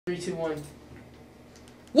3, 2, 1.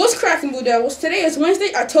 What's cracking, Blue Devils? Today is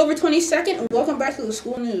Wednesday, October 22nd, and welcome back to the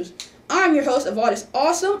school news. I'm your host of all this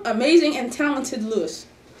awesome, amazing, and talented Lewis.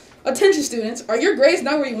 Attention students, are your grades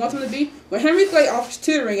not where you want them to be? Well, Henry Clay offers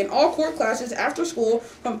tutoring in all core classes after school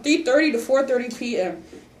from 3:30 to 4:30 p.m.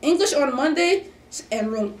 English on Monday in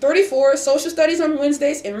room 34, social studies on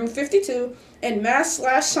Wednesdays in room 52, and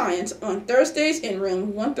math/science on Thursdays in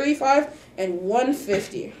room 135 and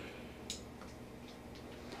 150.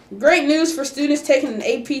 Great news for students taking an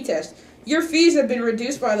AP test. Your fees have been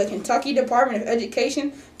reduced by the Kentucky Department of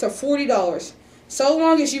Education to $40, so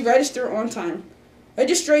long as you register on time.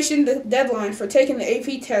 Registration deadline for taking the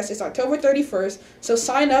AP test is October 31st, so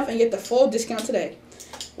sign up and get the full discount today.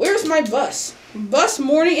 Where's my bus? Bus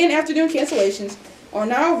morning and afternoon cancellations are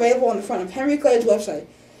now available on the front of Henry Clay's website.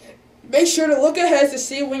 Make sure to look ahead to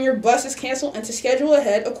see when your bus is canceled and to schedule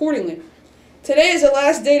ahead accordingly. Today is the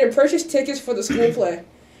last day to purchase tickets for the school play.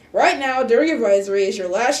 Right now, during advisory is your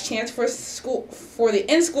last chance for the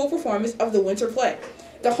in-school performance of the winter play,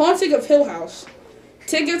 The Haunting of Hill House.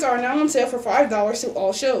 Tickets are now on sale for $5 to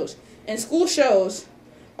all shows, and school shows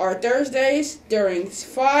are Thursdays during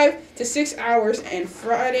 5 to 6 hours and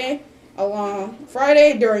Friday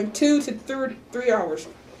during 2 to 3 hours.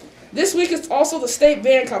 This week is also the state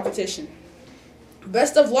band competition.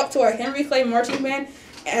 Best of luck to our Henry Clay Marching Band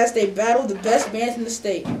as they battle the best bands in the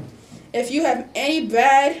state. If you have any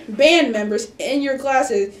bad band members in your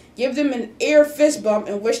classes, give them an air fist bump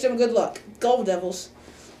and wish them good luck. Go Devils.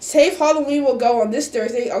 Safe Halloween will go on this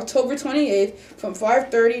Thursday, October 28th from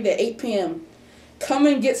 5:30 to 8 p.m. Come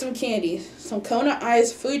and get some candy, some Kona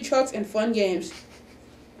Ice, food trucks, and fun games.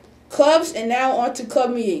 Clubs, and now on to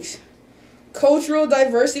club meetings. Cultural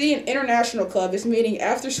Diversity and International Club is meeting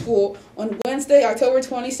after school on Wednesday, October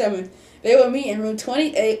 27th. They will meet in room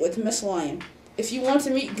 28 with Miss Lyon. If you want to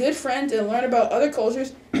meet good friends and learn about other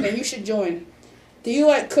cultures, then you should join. Do you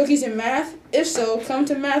like cookies and math? If so, come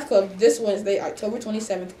to Math Club this Wednesday, October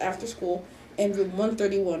 27th, after school in room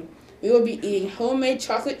 131. We will be eating homemade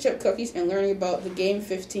chocolate chip cookies and learning about the game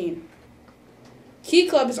 15. Key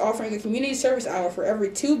Club is offering a community service hour for every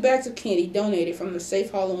 2 bags of candy donated from the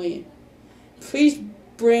Safe Halloween. Please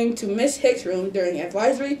bring to Miss Hicks' room during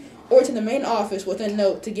advisory or to the main office with a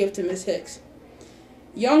note to give to Miss Hicks.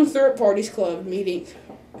 Young Third Parties Club meets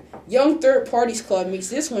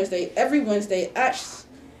this Wednesday, every Wednesday,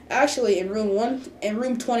 actually in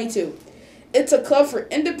room 22. It's a club for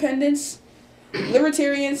independents,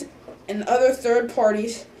 libertarians, and other third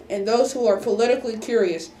parties, and those who are politically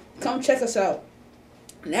curious. Come check us out.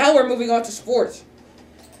 Now we're moving on to sports.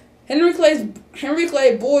 Henry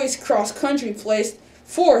Clay boys cross country placed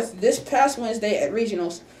 4th this past Wednesday at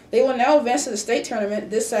regionals. They will now advance to the state tournament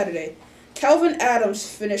this Saturday. Calvin Adams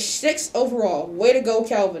finished 6th overall. Way to go,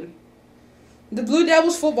 Calvin. The Blue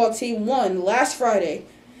Devils football team won last Friday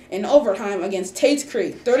in overtime against Tate's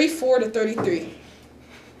Creek, 34-33.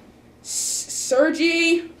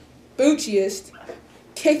 Sergei Bucciist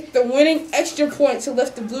kicked the winning extra point to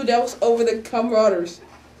lift the Blue Devils over the Commodores.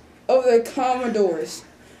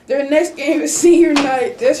 Their next game is senior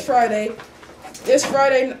night this Friday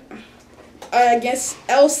against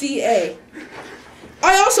LCA.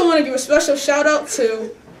 I also want to give a special shout out to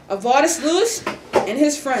Avadis Lewis and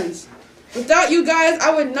his friends. Without you guys, I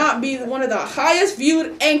would not be one of the highest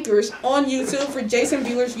viewed anchors on YouTube for Jason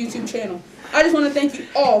Bueller's YouTube channel. I just want to thank you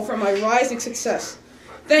all for my rising success.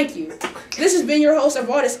 Thank you. This has been your host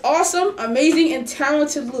Avadis awesome, amazing, and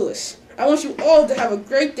talented Lewis. I want you all to have a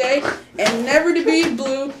great day and never to be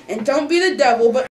blue and don't be the devil, but